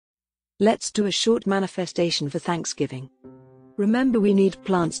Let's do a short manifestation for Thanksgiving. Remember, we need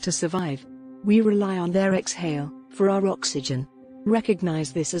plants to survive. We rely on their exhale for our oxygen.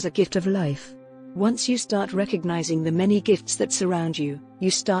 Recognize this as a gift of life. Once you start recognizing the many gifts that surround you, you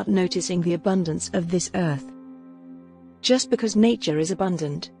start noticing the abundance of this earth. Just because nature is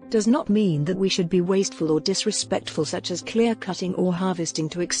abundant, does not mean that we should be wasteful or disrespectful, such as clear-cutting or harvesting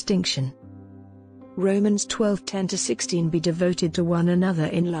to extinction. Romans 12:10-16. Be devoted to one another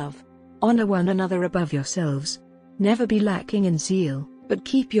in love. Honor one another above yourselves. Never be lacking in zeal, but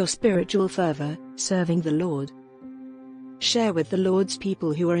keep your spiritual fervor, serving the Lord. Share with the Lord's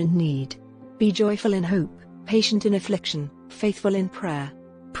people who are in need. Be joyful in hope, patient in affliction, faithful in prayer.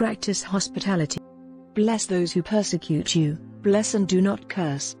 Practice hospitality. Bless those who persecute you, bless and do not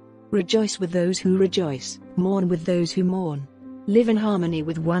curse. Rejoice with those who rejoice, mourn with those who mourn. Live in harmony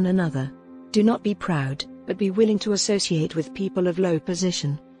with one another. Do not be proud, but be willing to associate with people of low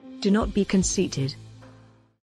position. Do not be conceited,